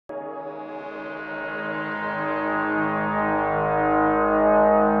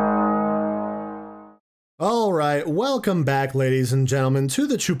Alright, welcome back ladies and gentlemen to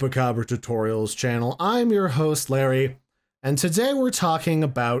the Chupacabra Tutorials channel. I'm your host Larry, and today we're talking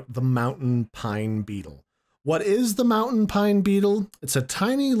about the Mountain Pine Beetle. What is the Mountain Pine Beetle? It's a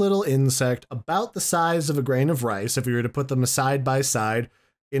tiny little insect about the size of a grain of rice, if you were to put them side by side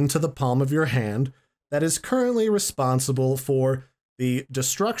into the palm of your hand, that is currently responsible for the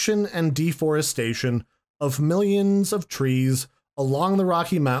destruction and deforestation of millions of trees along the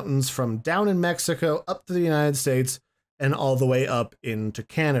Rocky Mountains from down in Mexico up to the United States and all the way up into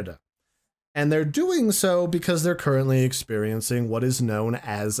Canada. And they're doing so because they're currently experiencing what is known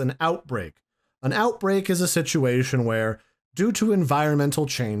as an outbreak. An outbreak is a situation where, due to environmental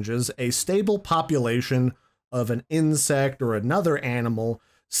changes, a stable population of an insect or another animal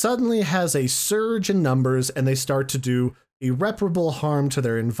suddenly has a surge in numbers and they start to do irreparable harm to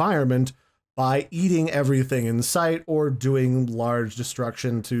their environment by eating everything in sight or doing large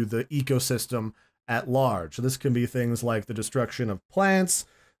destruction to the ecosystem at large. This can be things like the destruction of plants,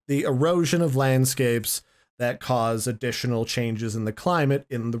 the erosion of landscapes that cause additional changes in the climate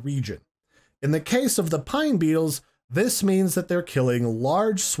in the region. In the case of the pine beetles, this means that they're killing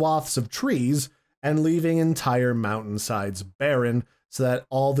large swaths of trees and leaving entire mountainsides barren so that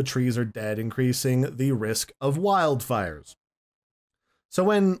all the trees are dead, increasing the risk of wildfires. So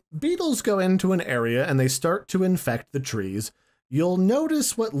when beetles go into an area and they start to infect the trees, you'll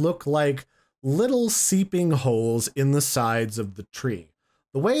notice what look like little seeping holes in the sides of the tree.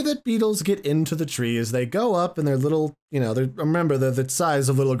 The way that beetles get into the tree is they go up and they're little, remember they're the size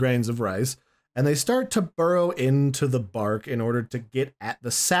of little grains of rice, and they start to burrow into the bark in order to get at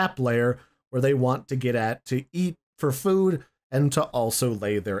the sap layer where they want to get at to eat for food and to also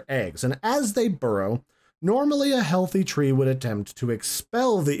lay their eggs. And as they burrow, normally a healthy tree would attempt to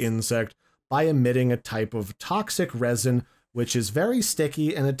expel the insect by emitting a type of toxic resin which is very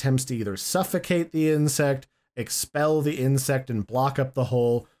sticky and attempts to either suffocate the insect, expel the insect and block up the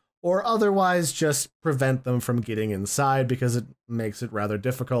hole, or otherwise just prevent them from getting inside because it makes it rather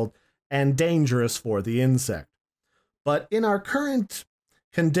difficult and dangerous for the insect. But in our current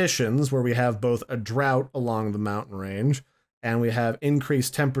conditions, where we have both a drought along the mountain range and we have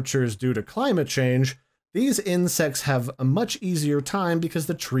increased temperatures due to climate change, these insects have a much easier time because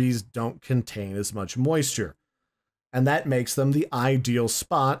the trees don't contain as much moisture. And that makes them the ideal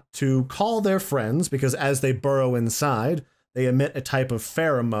spot to call their friends, because as they burrow inside, they emit a type of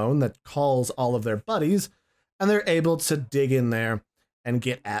pheromone that calls all of their buddies, and they're able to dig in there and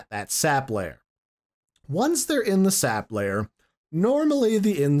get at that sap layer. Once they're in the sap layer, normally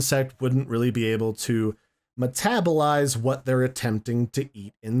the insect wouldn't really be able to metabolize what they're attempting to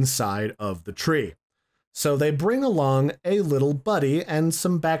eat inside of the tree. So they bring along a little buddy and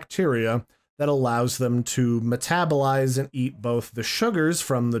some bacteria that allows them to metabolize and eat both the sugars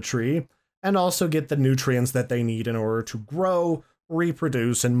from the tree and also get the nutrients that they need in order to grow,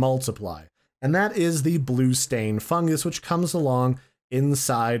 reproduce, and multiply. And that is the blue stain fungus, which comes along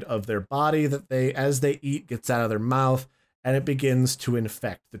inside of their body that they, as they eat, gets out of their mouth and it begins to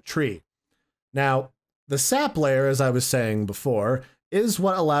infect the tree. Now, the sap layer, as I was saying before, is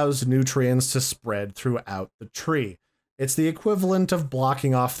what allows nutrients to spread throughout the tree. It's the equivalent of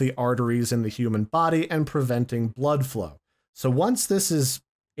blocking off the arteries in the human body and preventing blood flow. So once this is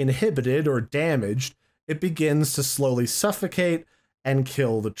inhibited or damaged, it begins to slowly suffocate and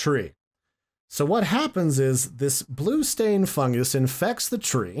kill the tree. So what happens is this blue stain fungus infects the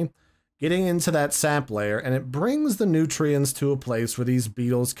tree, getting into that sap layer, and it brings the nutrients to a place where these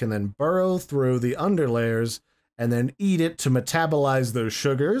beetles can then burrow through the underlayers and then eat it to metabolize those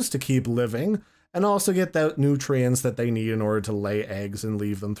sugars to keep living, and also get the nutrients that they need in order to lay eggs and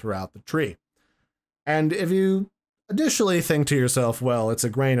leave them throughout the tree. And if you additionally think to yourself, well, it's a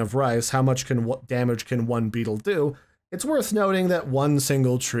grain of rice, how much damage can one beetle do? It's worth noting that one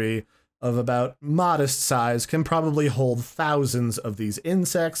single tree of about modest size can probably hold thousands of these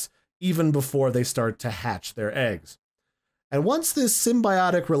insects, even before they start to hatch their eggs. And once this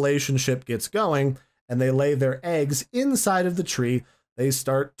symbiotic relationship gets going, and they lay their eggs inside of the tree, they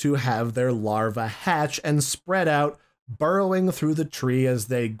start to have their larvae hatch and spread out, burrowing through the tree as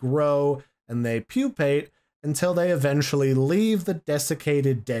they grow and they pupate until they eventually leave the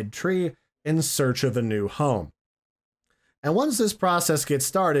desiccated dead tree in search of a new home. And once this process gets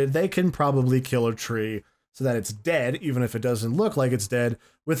started, they can probably kill a tree so that it's dead, even if it doesn't look like it's dead,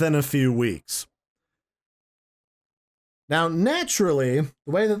 within a few weeks. Now, naturally,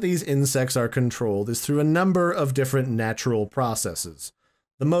 the way that these insects are controlled is through a number of different natural processes.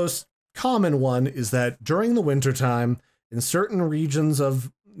 The most common one is that during the wintertime, in certain regions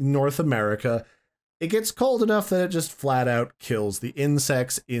of North America, it gets cold enough that it just flat out kills the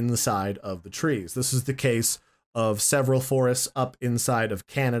insects inside of the trees. This is the case of several forests up inside of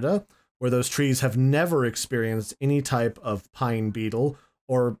Canada, where those trees have never experienced any type of pine beetle,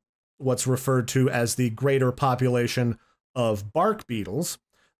 or what's referred to as the greater population of bark beetles,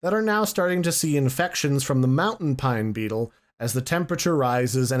 that are now starting to see infections from the mountain pine beetle as the temperature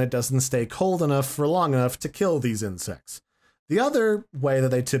rises and it doesn't stay cold enough for long enough to kill these insects. The other way that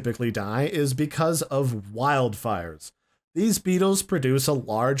they typically die is because of wildfires. These beetles produce a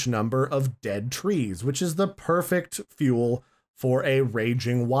large number of dead trees, which is the perfect fuel for a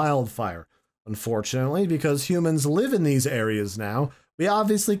raging wildfire. Unfortunately, because humans live in these areas now, we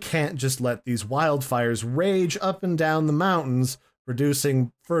obviously can't just let these wildfires rage up and down the mountains,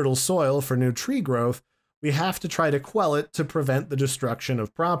 producing fertile soil for new tree growth. We have to try to quell it to prevent the destruction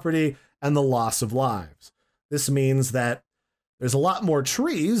of property and the loss of lives. This means that there's a lot more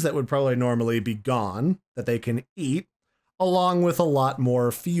trees that would probably normally be gone that they can eat, along with a lot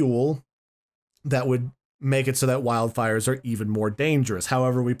more fuel that would make it so that wildfires are even more dangerous.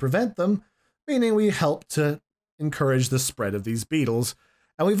 However, we prevent them, meaning we help to encourage the spread of these beetles.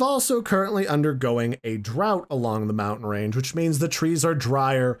 And we've also currently undergoing a drought along the mountain range, which means the trees are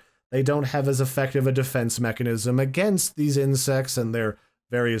drier. They don't have as effective a defense mechanism against these insects and their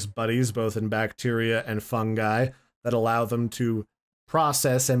various buddies, both in bacteria and fungi, that allow them to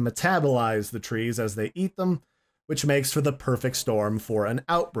process and metabolize the trees as they eat them, which makes for the perfect storm for an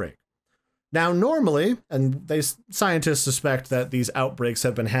outbreak. Now, normally, and scientists suspect that these outbreaks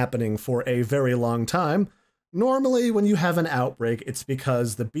have been happening for a very long time, normally when you have an outbreak, it's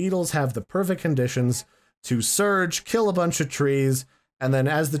because the beetles have the perfect conditions to surge, kill a bunch of trees, and then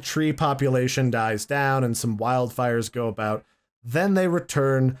as the tree population dies down and some wildfires go about, then they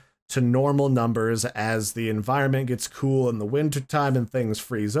return to normal numbers as the environment gets cool in the wintertime and things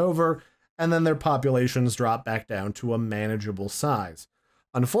freeze over, and then their populations drop back down to a manageable size.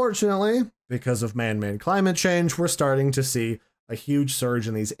 Unfortunately, because of man-made climate change, we're starting to see a huge surge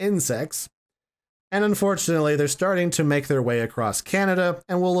in these insects, and unfortunately, they're starting to make their way across Canada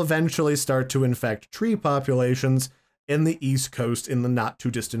and will eventually start to infect tree populations in the East Coast in the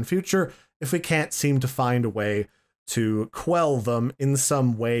not-too-distant future if we can't seem to find a way to quell them in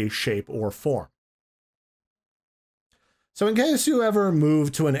some way, shape, or form. So in case you ever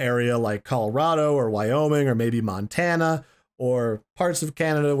move to an area like Colorado or Wyoming or maybe Montana or parts of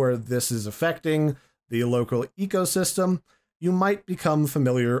Canada where this is affecting the local ecosystem, you might become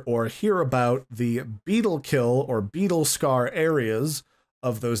familiar or hear about the beetle kill or beetle scar areas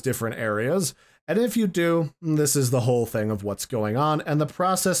of those different areas. And if you do, this is the whole thing of what's going on and the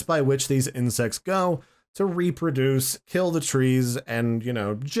process by which these insects go to reproduce, kill the trees, and,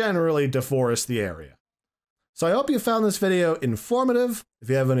 generally deforest the area. So I hope you found this video informative. If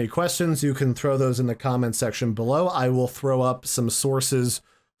you have any questions, you can throw those in the comment section below. I will throw up some sources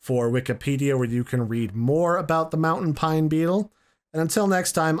for Wikipedia where you can read more about the mountain pine beetle. And until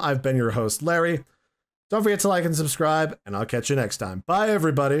next time, I've been your host, Larry. Don't forget to like and subscribe, and I'll catch you next time. Bye,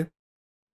 everybody.